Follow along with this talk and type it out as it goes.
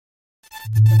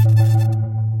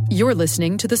You're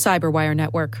listening to the Cyberwire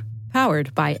Network,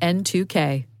 powered by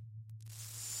N2K.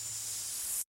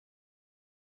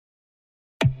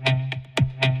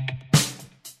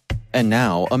 And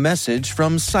now, a message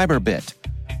from Cyberbit.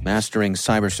 Mastering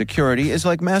cybersecurity is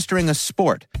like mastering a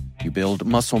sport. You build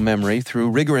muscle memory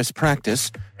through rigorous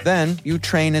practice, then you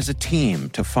train as a team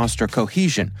to foster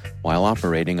cohesion while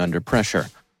operating under pressure.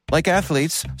 Like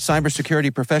athletes,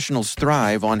 cybersecurity professionals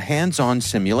thrive on hands-on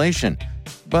simulation.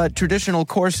 But traditional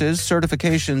courses,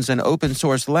 certifications, and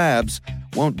open-source labs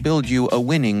won't build you a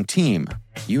winning team.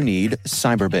 You need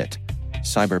Cyberbit.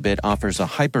 Cyberbit offers a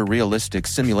hyper-realistic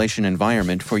simulation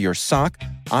environment for your SOC,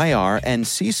 IR, and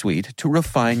C-suite to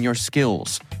refine your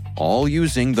skills, all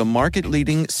using the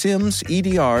market-leading SIMs,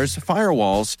 EDRs,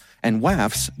 firewalls, and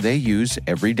WAFs they use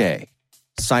every day.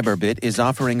 Cyberbit is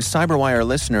offering Cyberwire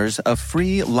listeners a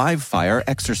free live-fire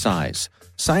exercise.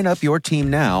 Sign up your team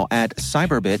now at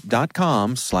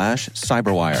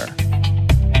cyberbit.com/cyberwire.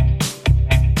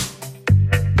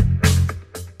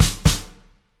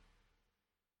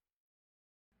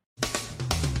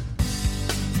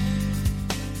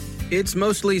 It's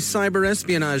mostly cyber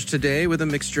espionage today with a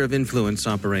mixture of influence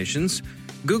operations.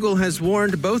 Google has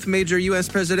warned both major U.S.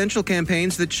 presidential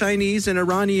campaigns that Chinese and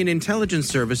Iranian intelligence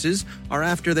services are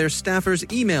after their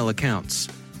staffers' email accounts.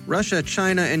 Russia,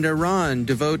 China, and Iran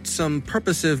devote some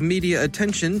purposive media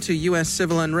attention to U.S.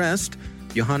 civil unrest.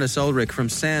 Johannes Ulrich from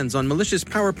SANS on malicious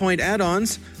PowerPoint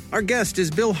add-ons. Our guest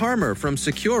is Bill Harmer from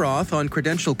SecureAuth on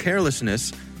credential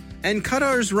carelessness. And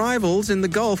Qatar's rivals in the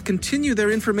Gulf continue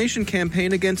their information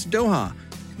campaign against Doha.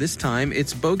 This time,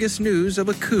 it's bogus news of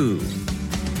a coup.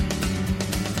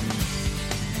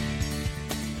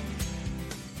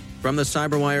 From the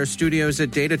Cyberwire studios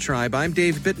at Data Tribe, I'm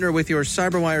Dave Bittner with your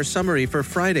Cyberwire summary for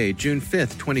Friday, June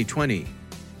 5th, 2020.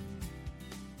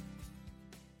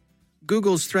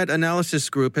 Google's Threat Analysis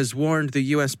Group has warned the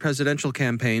U.S. presidential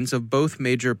campaigns of both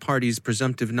major parties'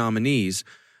 presumptive nominees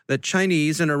that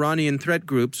Chinese and Iranian threat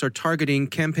groups are targeting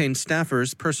campaign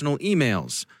staffers' personal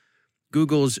emails.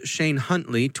 Google's Shane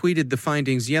Huntley tweeted the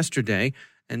findings yesterday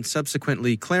and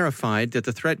subsequently clarified that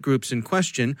the threat groups in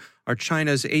question are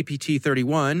China's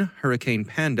APT-31, Hurricane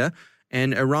Panda,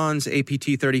 and Iran's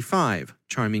APT-35,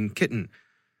 Charming Kitten.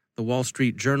 The Wall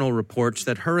Street Journal reports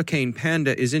that Hurricane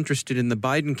Panda is interested in the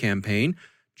Biden campaign.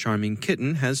 Charming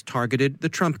Kitten has targeted the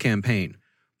Trump campaign.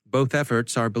 Both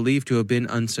efforts are believed to have been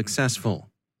unsuccessful.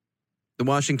 The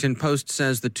Washington Post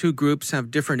says the two groups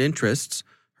have different interests.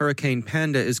 Hurricane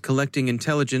Panda is collecting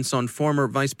intelligence on former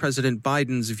Vice President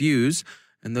Biden's views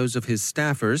and those of his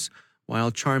staffers,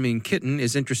 while Charming Kitten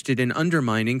is interested in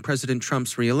undermining President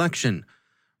Trump's re-election.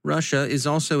 Russia is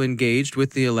also engaged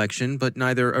with the election, but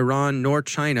neither Iran nor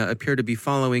China appear to be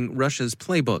following Russia's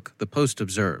playbook, the Post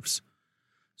observes.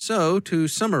 So, to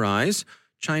summarize,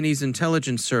 Chinese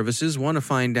intelligence services want to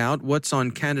find out what's on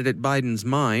candidate Biden's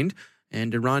mind,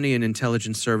 and Iranian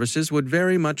intelligence services would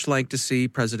very much like to see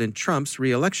President Trump's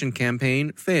re-election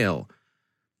campaign fail.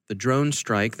 The drone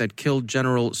strike that killed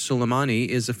General Soleimani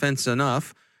is offense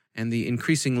enough, and the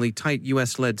increasingly tight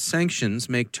U.S.-led sanctions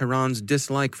make Tehran's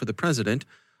dislike for the president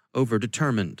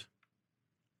overdetermined.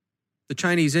 The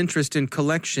Chinese interest in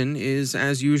collection is,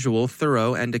 as usual,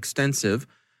 thorough and extensive.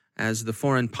 As the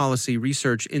Foreign Policy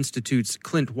Research Institute's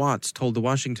Clint Watts told the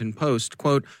Washington Post,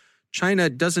 quote, China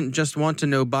doesn't just want to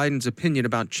know Biden's opinion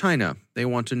about China. They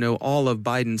want to know all of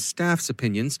Biden's staff's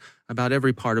opinions about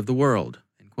every part of the world,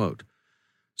 end quote.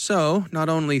 So, not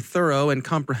only thorough and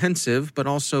comprehensive, but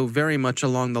also very much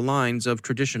along the lines of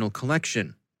traditional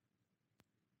collection.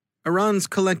 Iran's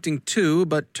collecting too,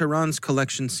 but Tehran's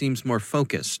collection seems more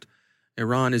focused.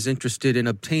 Iran is interested in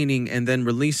obtaining and then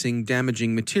releasing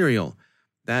damaging material.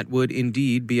 That would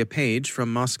indeed be a page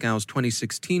from Moscow's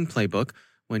 2016 playbook,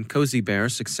 when Cozy Bear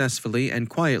successfully and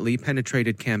quietly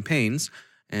penetrated campaigns,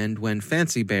 and when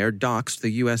Fancy Bear doxed the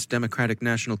U.S. Democratic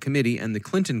National Committee and the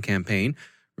Clinton campaign,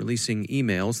 releasing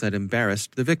emails that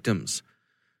embarrassed the victims.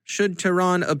 Should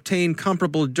Tehran obtain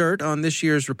comparable dirt on this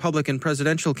year's Republican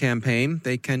presidential campaign,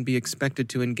 they can be expected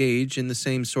to engage in the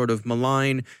same sort of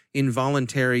malign,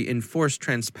 involuntary, enforced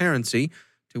transparency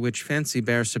to which Fancy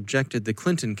Bear subjected the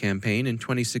Clinton campaign in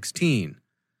 2016.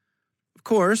 Of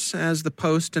course, as the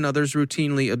Post and others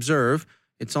routinely observe,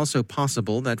 it's also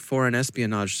possible that foreign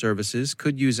espionage services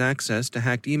could use access to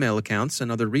hacked email accounts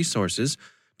and other resources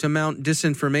to mount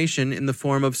disinformation in the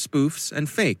form of spoofs and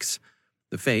fakes.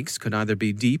 The fakes could either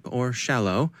be deep or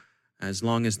shallow. As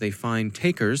long as they find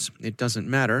takers, it doesn't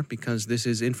matter because this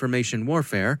is information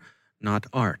warfare, not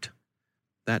art.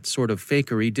 That sort of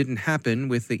fakery didn't happen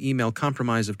with the email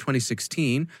compromise of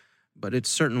 2016, but it's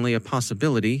certainly a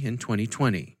possibility in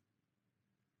 2020.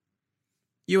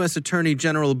 U.S. Attorney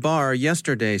General Barr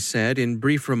yesterday said in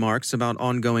brief remarks about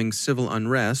ongoing civil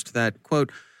unrest that, quote,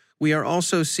 "We are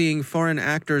also seeing foreign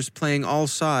actors playing all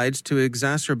sides to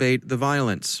exacerbate the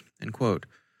violence," end quote.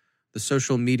 The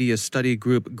social media study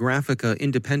group Graphica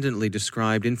independently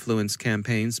described influence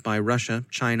campaigns by Russia,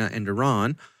 China, and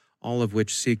Iran, all of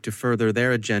which seek to further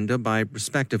their agenda by,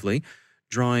 respectively,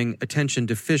 drawing attention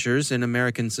to fissures in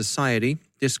American society,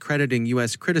 discrediting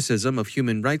U.S. criticism of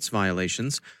human rights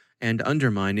violations, and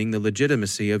undermining the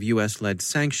legitimacy of U.S.-led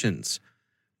sanctions.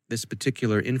 This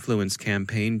particular influence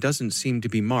campaign doesn't seem to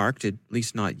be marked, at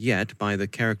least not yet, by the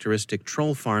characteristic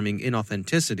troll-farming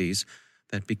inauthenticities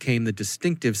that became the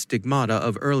distinctive stigmata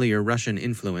of earlier Russian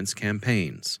influence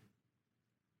campaigns.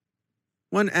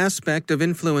 One aspect of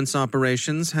influence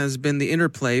operations has been the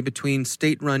interplay between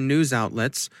state-run news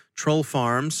outlets, troll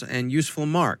farms, and useful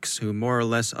marks who more or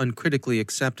less uncritically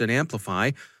accept and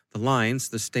amplify the lines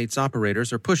the state's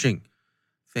operators are pushing.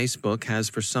 Facebook has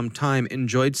for some time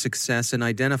enjoyed success in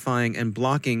identifying and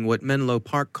blocking what Menlo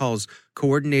Park calls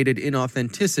coordinated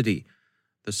inauthenticity.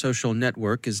 The social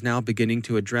network is now beginning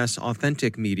to address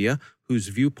authentic media whose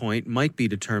viewpoint might be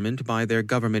determined by their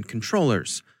government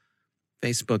controllers.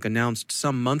 Facebook announced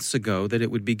some months ago that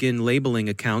it would begin labeling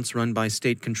accounts run by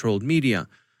state-controlled media.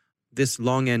 This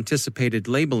long-anticipated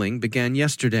labeling began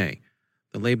yesterday.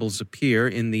 The labels appear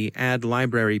in the Ad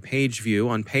Library page view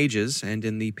on Pages and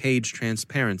in the Page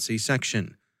Transparency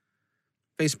section.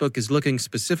 Facebook is looking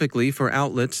specifically for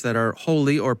outlets that are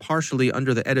wholly or partially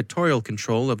under the editorial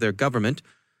control of their government.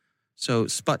 So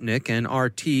Sputnik and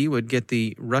RT would get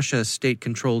the Russia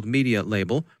state-controlled media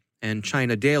label, and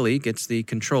China Daily gets the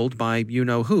controlled by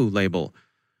you-know-who label.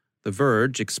 The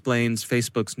Verge explains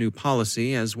Facebook's new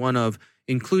policy as one of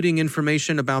including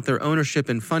information about their ownership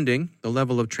and funding, the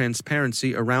level of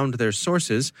transparency around their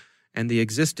sources, and the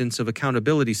existence of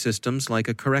accountability systems like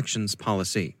a corrections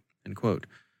policy, end quote.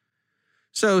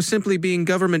 So simply being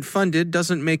government-funded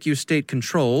doesn't make you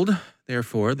state-controlled.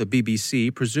 Therefore, the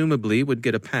BBC presumably would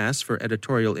get a pass for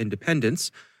editorial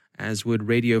independence, as would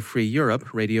Radio Free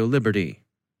Europe, Radio Liberty.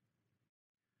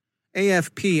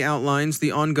 AFP outlines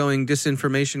the ongoing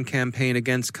disinformation campaign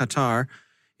against Qatar.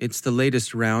 It's the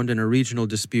latest round in a regional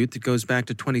dispute that goes back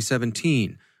to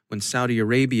 2017, when Saudi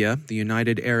Arabia, the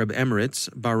United Arab Emirates,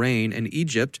 Bahrain, and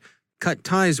Egypt cut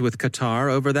ties with Qatar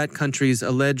over that country's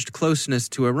alleged closeness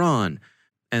to Iran,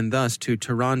 and thus to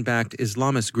Tehran-backed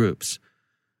Islamist groups.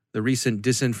 The recent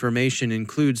disinformation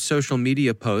includes social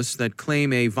media posts that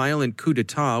claim a violent coup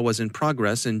d'etat was in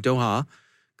progress in Doha,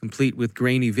 complete with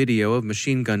grainy video of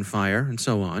machine gun fire, and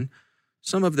so on.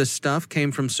 Some of this stuff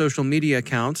came from social media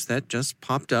accounts that just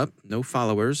popped up, no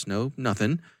followers, no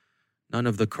nothing. None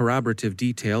of the corroborative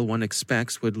detail one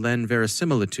expects would lend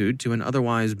verisimilitude to an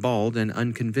otherwise bald and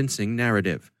unconvincing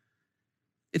narrative.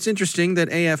 It's interesting that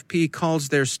AFP calls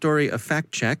their story a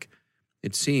fact-check.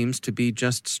 It seems to be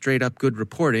just straight-up good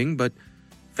reporting, but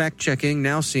fact-checking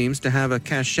now seems to have a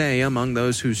cachet among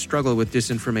those who struggle with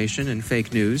disinformation and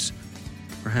fake news.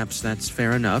 Perhaps that's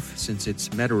fair enough, since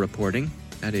it's meta-reporting,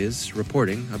 that is,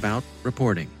 reporting about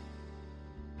reporting.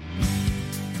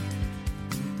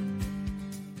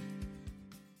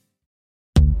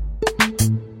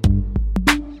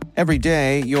 Every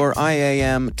day, your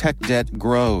IAM tech debt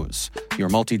grows. Your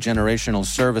multi-generational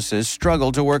services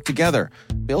struggle to work together.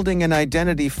 Building an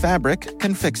identity fabric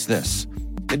can fix this.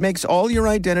 It makes all your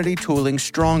identity tooling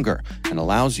stronger and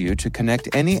allows you to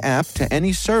connect any app to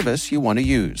any service you want to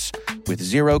use, with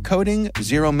zero coding,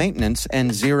 zero maintenance,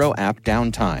 and zero app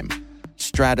downtime.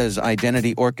 Strata's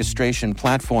identity orchestration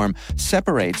platform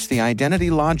separates the identity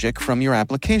logic from your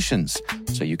applications,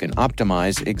 so you can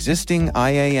optimize existing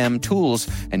IAM tools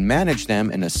and manage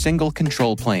them in a single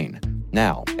control plane.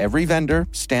 Now, every vendor,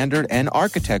 standard, and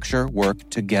architecture work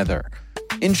together.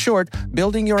 In short,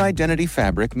 building your identity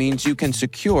fabric means you can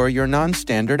secure your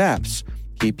non-standard apps,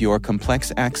 keep your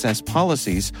complex access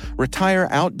policies, retire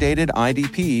outdated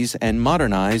IDPs, and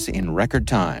modernize in record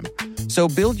time. So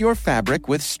build your fabric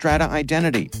with Strata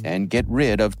Identity and get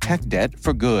rid of tech debt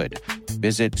for good.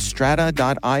 Visit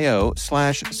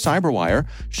strata.io/cyberwire,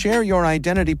 share your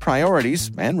identity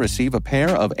priorities, and receive a pair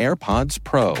of AirPods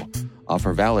Pro.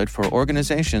 Offer valid for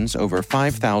organizations over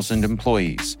 5,000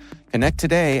 employees. Connect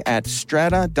today at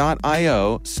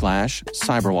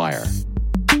strata.io/cyberwire.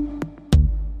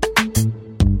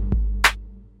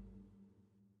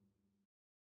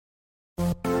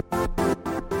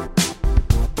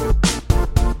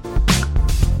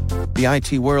 The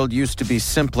IT world used to be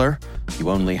simpler. You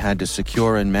only had to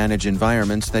secure and manage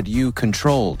environments that you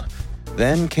controlled.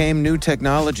 Then came new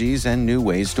technologies and new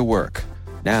ways to work.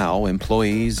 Now,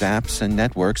 employees, apps, and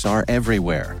networks are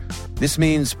everywhere. This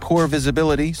means poor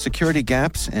visibility, security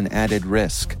gaps, and added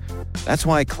risk. That's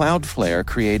why Cloudflare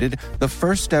created the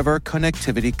first-ever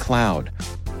connectivity cloud.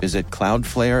 Visit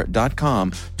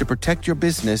cloudflare.com to protect your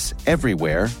business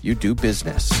everywhere you do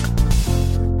business.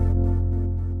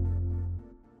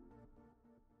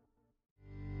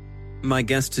 My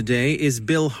guest today is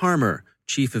Bill Harmer,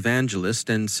 Chief Evangelist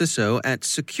and CISO at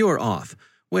SecureAuth,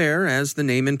 where, as the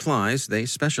name implies, they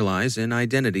specialize in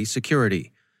identity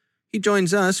security. He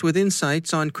joins us with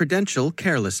insights on credential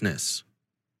carelessness.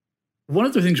 One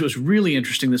of the things that was really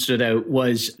interesting that stood out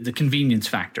was the convenience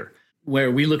factor,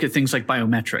 where we look at things like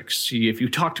biometrics. If you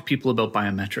talk to people about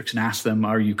biometrics and ask them,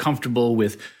 are you comfortable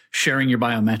with sharing your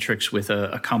biometrics with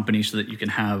a company so that you can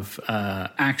have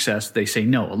access, they say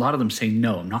no. A lot of them say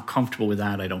no, I'm not comfortable with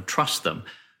that. I don't trust them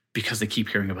because they keep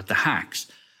hearing about the hacks.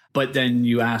 But then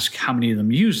you ask how many of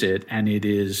them use it, and it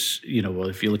is, well,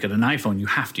 if you look at an iPhone, you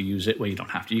have to use it. Well, you don't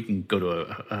have to. You can go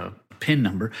to a PIN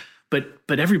number, but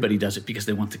everybody does it because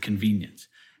they want the convenience.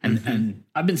 And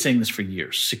I've been saying this for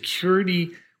years.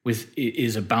 Security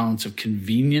is a balance of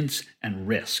convenience and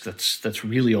risk. That's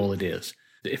really all it is.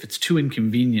 If it's too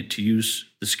inconvenient to use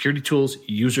the security tools,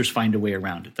 users find a way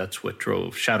around it. That's what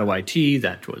drove shadow IT.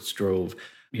 That's what drove,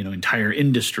 entire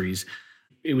industries.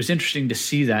 It was interesting to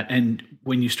see that. And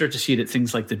when you start to see it at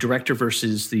things like the director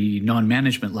versus the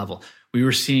non-management level, we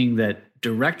were seeing that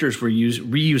directors were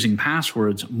reusing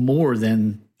passwords more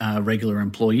than regular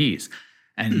employees.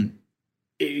 And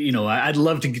I'd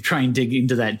love to try and dig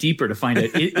into that deeper to find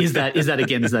out, is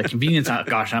that convenience? Oh,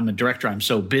 gosh, I'm a director, I'm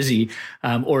so busy.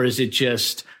 Or is it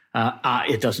just,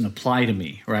 it doesn't apply to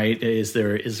me, right? Is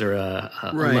there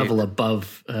a level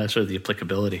above sort of the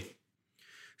applicability?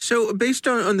 So based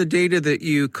on the data that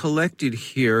you collected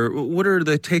here, what are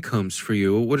the take-homes for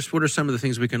you? What are some of the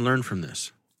things we can learn from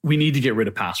this? We need to get rid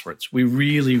of passwords. We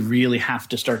really, really have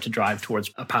to start to drive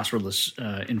towards a passwordless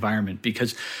environment,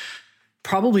 because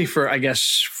probably for,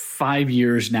 5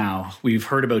 years now, we've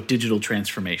heard about digital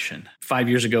transformation. 5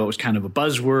 years ago, it was kind of a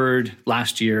buzzword.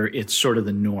 Last year, it's sort of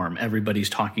the norm.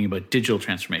 Everybody's talking about digital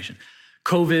transformation.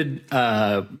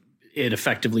 COVID, it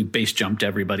effectively base jumped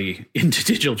everybody into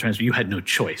digital transformation. You had no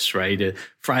choice, right?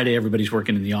 Friday, everybody's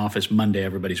working in the office. Monday,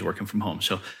 everybody's working from home.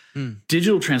 So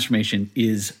digital transformation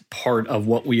is part of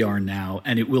what we are now,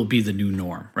 and it will be the new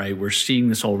norm, right? We're seeing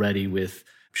this already with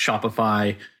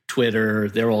Shopify, Twitter.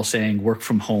 They're all saying work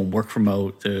from home, work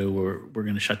remote. We're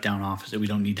going to shut down offices. We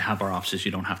don't need to have our offices.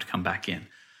 You don't have to come back in.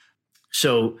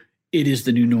 So it is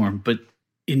the new norm. But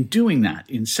in doing that,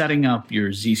 in setting up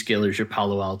your Zscalers, your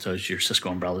Palo Altos, your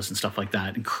Cisco umbrellas and stuff like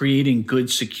that, and creating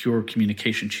good, secure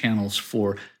communication channels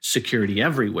for security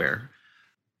everywhere,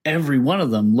 every one of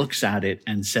them looks at it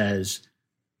and says,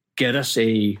 get us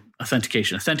a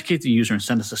authentication, authenticate the user and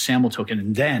send us a SAML token.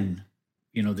 And then,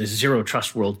 the zero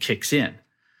trust world kicks in.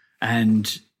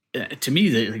 And to me,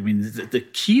 the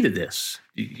key to this,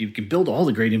 you can build all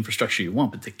the great infrastructure you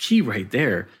want, but the key right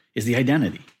there is the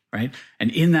identity, right? And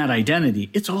in that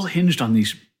identity, it's all hinged on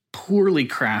these poorly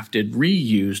crafted,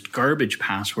 reused garbage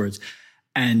passwords,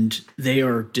 and they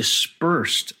are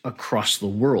dispersed across the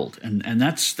world. And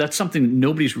that's something that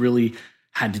nobody's really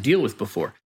had to deal with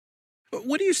before.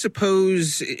 What do you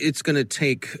suppose it's going to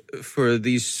take for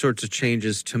these sorts of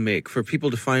changes to make, for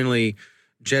people to finally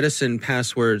jettison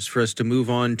passwords, for us to move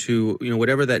on to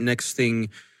whatever that next thing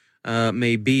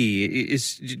may be?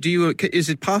 Is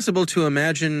it possible to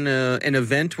imagine an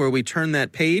event where we turn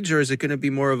that page, or is it going to be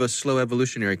more of a slow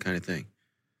evolutionary kind of thing?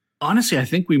 Honestly, I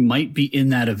think we might be in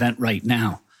that event right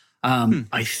now.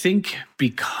 I think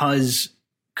because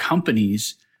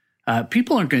companies,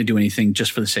 people aren't going to do anything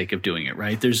just for the sake of doing it,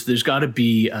 right? There's got to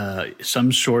be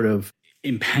some sort of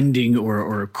impending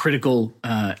or critical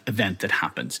event that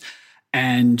happens.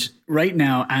 And right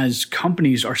now, as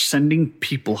companies are sending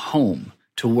people home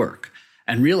to work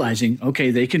and realizing,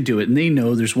 okay, they can do it. And they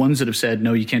know there's ones that have said,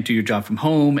 no, you can't do your job from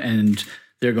home. And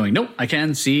they're going, nope, I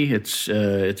can see it's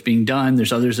being done.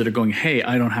 There's others that are going, hey,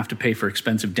 I don't have to pay for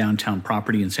expensive downtown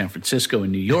property in San Francisco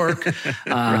and New York.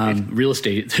 Right. Real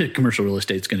estate, commercial real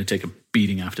estate is going to take a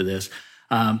beating after this.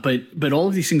 But all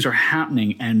of these things are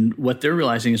happening. And what they're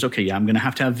realizing is, okay, yeah, I'm going to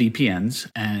have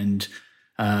VPNs, and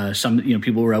some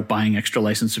people were out buying extra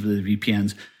licenses for the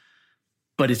VPNs,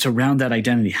 but it's around that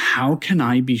identity. How can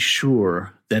I be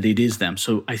sure that it is them?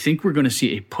 So I think we're going to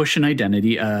see a push in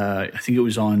identity. I think it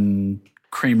was on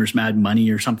Kramer's Mad Money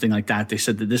or something like that. They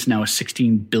said that this is now a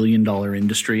 $16 billion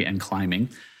industry and climbing.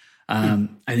 I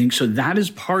think so. That is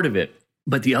part of it.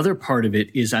 But the other part of it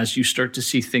is as you start to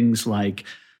see things like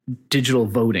digital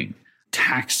voting,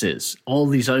 taxes, all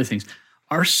these other things,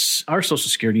 Our social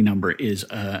security number is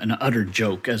an utter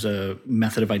joke as a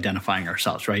method of identifying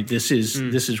ourselves, right? This is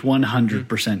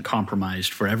 100%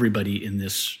 compromised for everybody in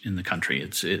the country.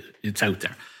 It's out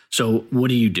there. So what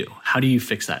do you do? How do you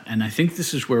fix that? And I think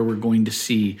this is where we're going to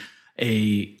see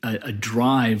a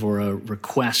drive or a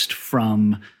request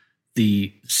from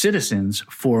the citizens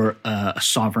for a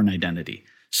sovereign identity.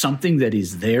 Something that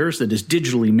is theirs, that is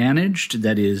digitally managed,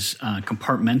 that is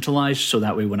compartmentalized, so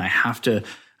that way when I have to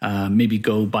maybe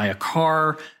go buy a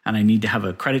car and I need to have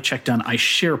a credit check done, I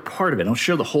share part of it. I don't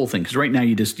share the whole thing, because right now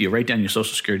you write down your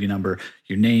social security number,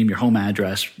 your name, your home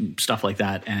address, stuff like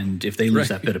that. And if they lose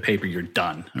that bit of paper, you're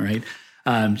done. All right.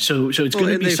 So it's going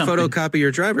to be something. They photocopy your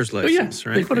driver's license,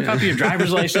 right? They photocopy your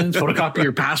driver's license, photocopy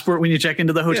your passport when you check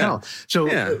into the hotel. Yeah.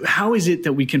 So how is it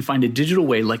that we can find a digital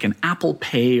way, like an Apple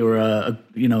Pay or a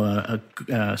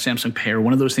Samsung Pay or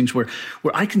one of those things where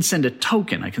I can send a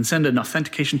token, I can send an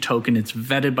authentication token, it's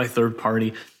vetted by third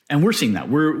party. And we're seeing that.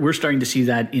 We're starting to see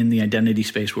that in the identity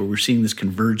space, where we're seeing this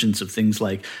convergence of things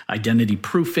like identity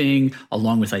proofing,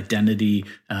 along with identity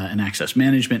and access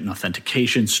management and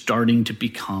authentication, starting to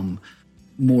become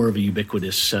more of a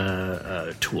ubiquitous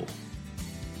tool.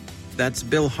 That's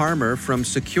Bill Harmer from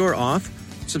SecureAuth.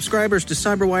 Subscribers to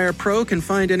CyberWire Pro can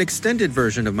find an extended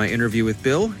version of my interview with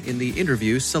Bill in the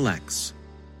Interview Selects.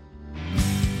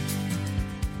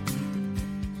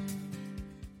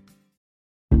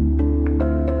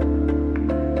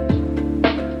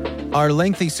 Are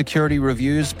lengthy security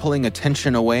reviews pulling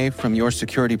attention away from your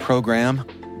security program?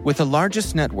 With the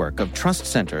largest network of trust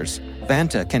centers,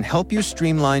 Vanta can help you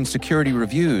streamline security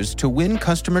reviews to win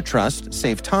customer trust,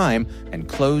 save time, and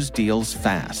close deals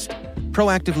fast.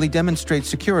 Proactively demonstrate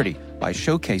security by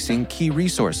showcasing key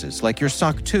resources like your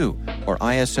SOC 2 or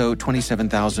ISO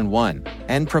 27001,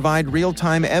 and provide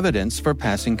real-time evidence for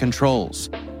passing controls.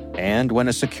 And when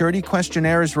a security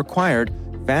questionnaire is required,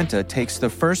 Vanta takes the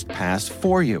first pass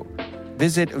for you.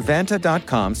 Visit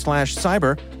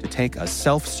vanta.com/cyber to take a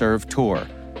self-serve tour.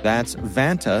 That's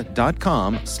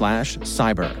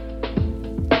vanta.com/cyber.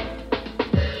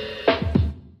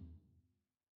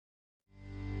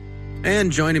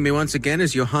 And joining me once again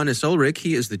is Johannes Ulrich.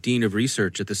 He is the Dean of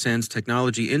Research at the SANS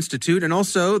Technology Institute and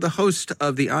also the host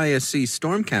of the ISC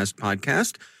Stormcast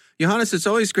podcast. Johannes, it's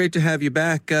always great to have you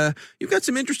back. You've got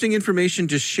some interesting information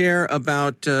to share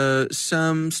about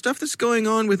some stuff that's going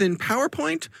on within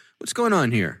PowerPoint. What's going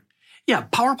on here? Yeah,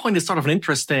 PowerPoint is sort of an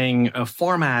interesting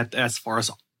format as far as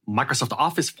Microsoft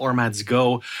Office formats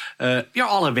go. You're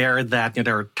all aware that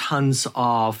there are tons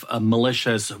of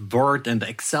malicious Word and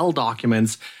Excel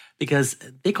documents because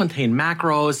they contain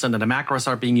macros, and then the macros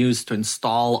are being used to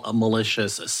install a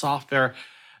malicious software.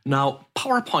 Now,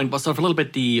 PowerPoint was sort of a little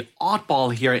bit the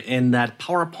oddball here in that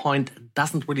PowerPoint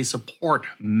doesn't really support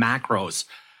macros.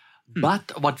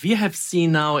 But what we have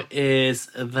seen now is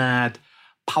that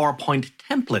PowerPoint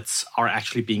templates are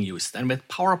actually being used. And with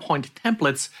PowerPoint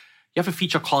templates, you have a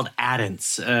feature called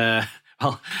add-ins. I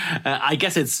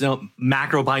guess it's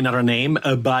macro by another name,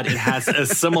 but it has a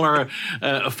similar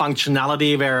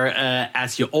functionality where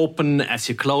as you open, as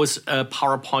you close a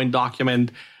PowerPoint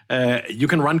document, you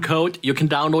can run code, you can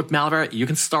download malware, you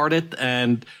can start it,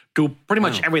 and do pretty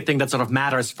much everything that sort of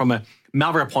matters from a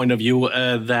malware point of view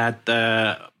that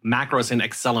macros in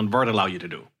Excel and Word allow you to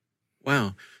do.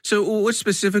 Wow. So what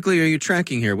specifically are you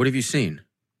tracking here? What have you seen?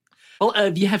 Well,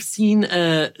 we have seen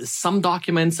some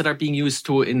documents that are being used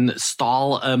to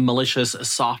install malicious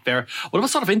software. What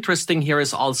was sort of interesting here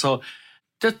is also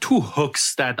there are two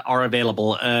hooks that are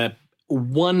available.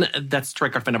 One that's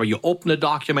triggered whenever you open a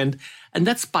document, and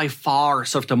that's by far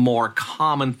sort of the more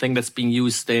common thing that's being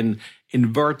used in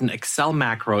Word and Excel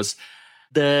macros.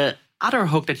 The other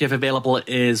hook that you have available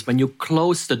is when you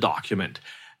close the document.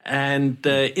 And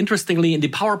interestingly, in the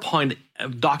PowerPoint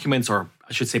documents, or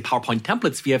I should say PowerPoint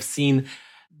templates, we have seen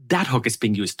that hook is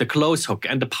being used, the close hook.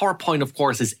 And the PowerPoint, of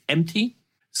course, is empty.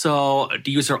 So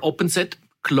the user opens it,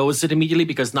 closes it immediately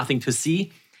because nothing to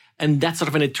see. And that's sort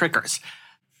of when it triggers.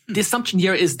 The assumption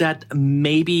here is that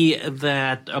maybe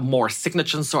that more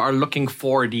signatures are looking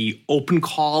for the open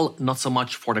call, not so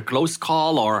much for the close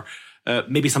call, or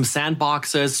maybe some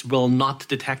sandboxes will not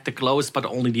detect the close, but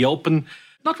only the open.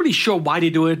 Not really sure why they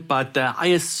do it, but I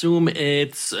assume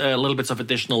it's a little bit of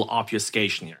additional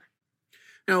obfuscation here.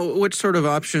 Now, what sort of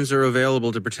options are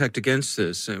available to protect against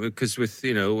this? Because with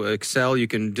Excel, you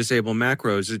can disable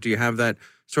macros. Do you have that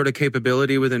sort of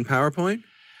capability within PowerPoint?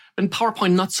 In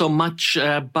PowerPoint, not so much,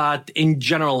 but in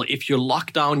general, if you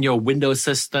lock down your Windows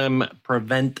system,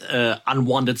 prevent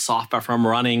unwanted software from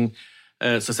running,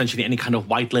 so essentially any kind of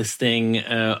whitelisting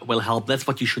will help. That's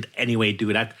what you should anyway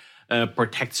do. That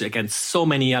protects you against so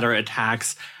many other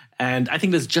attacks. And I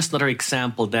think this is just another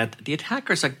example that the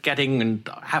attackers are getting and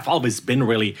have always been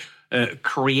really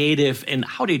creative in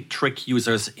how they trick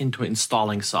users into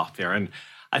installing software. And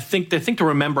I think the thing to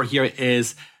remember here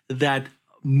is that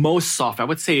most software, I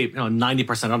would say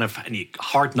 90%, I don't have any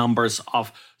hard numbers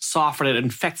of software that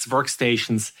infects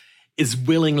workstations, is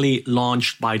willingly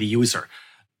launched by the user.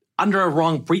 Under a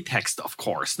wrong pretext, of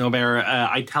course, where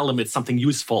I tell them it's something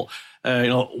useful,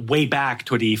 way back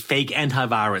to the fake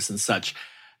antivirus and such.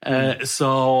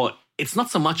 So it's not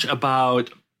so much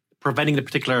about preventing the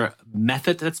particular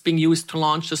method that's being used to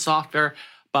launch the software,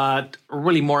 but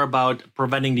really more about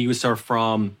preventing the user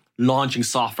from launching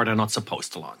software they're not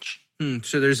supposed to launch.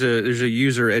 So there's a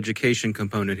user education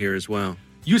component here as well.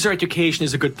 User education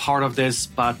is a good part of this,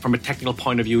 but from a technical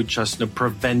point of view, just to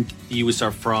prevent the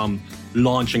user from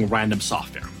launching random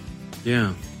software.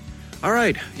 Yeah. All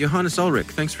right, Johannes Ullrich,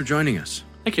 thanks for joining us.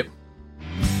 Thank you.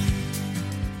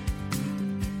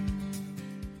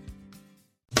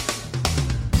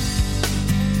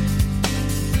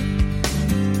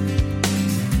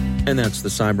 And that's the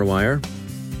Cyberwire.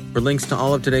 For links to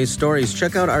all of today's stories,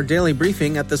 check out our daily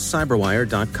briefing at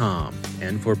thecyberwire.com.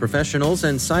 And for professionals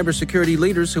and cybersecurity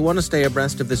leaders who want to stay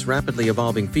abreast of this rapidly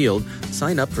evolving field,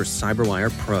 sign up for Cyberwire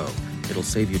Pro. It'll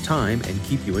save you time and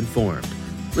keep you informed.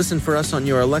 Listen for us on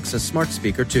your Alexa smart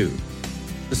speaker, too.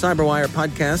 The Cyberwire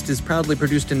podcast is proudly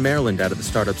produced in Maryland out of the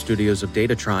startup studios of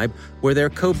Data Tribe, where they're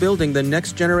co-building the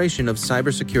next generation of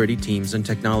cybersecurity teams and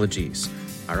technologies.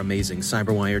 Our amazing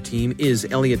Cyberwire team is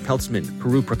Elliot Peltzman,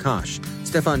 Puru Prakash,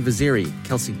 Stefan Vaziri,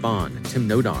 Kelsey Bond, Tim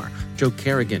Nodar, Joe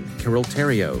Kerrigan, Carol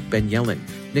Terrio, Ben Yellen,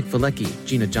 Nick Valecki,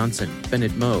 Gina Johnson,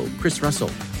 Bennett Moe, Chris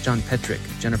Russell, John Petrick,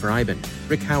 Jennifer Iben,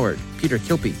 Rick Howard, Peter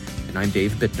Kilpie, and I'm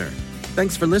Dave Bittner.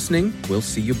 Thanks for listening. We'll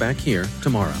see you back here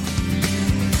tomorrow.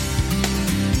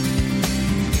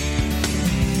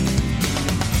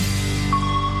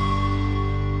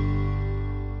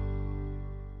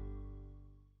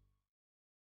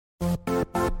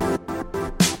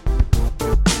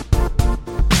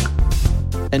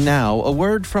 And now, a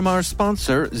word from our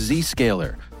sponsor,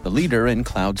 Zscaler, the leader in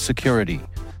cloud security.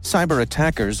 Cyber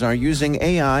attackers are using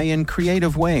AI in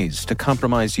creative ways to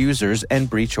compromise users and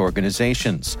breach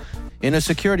organizations. In a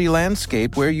security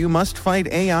landscape where you must fight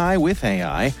AI with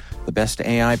AI, the best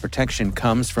AI protection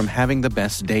comes from having the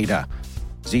best data.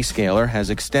 Zscaler has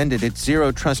extended its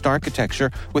Zero Trust architecture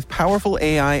with powerful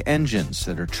AI engines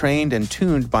that are trained and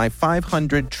tuned by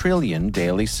 500 trillion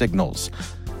daily signals.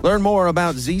 Learn more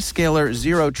about Zscaler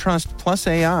Zero Trust Plus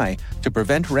AI to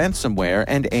prevent ransomware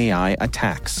and AI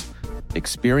attacks.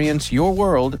 Experience your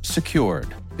world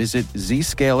secured. Visit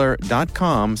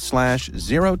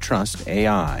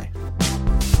zscaler.com/zerotrustai.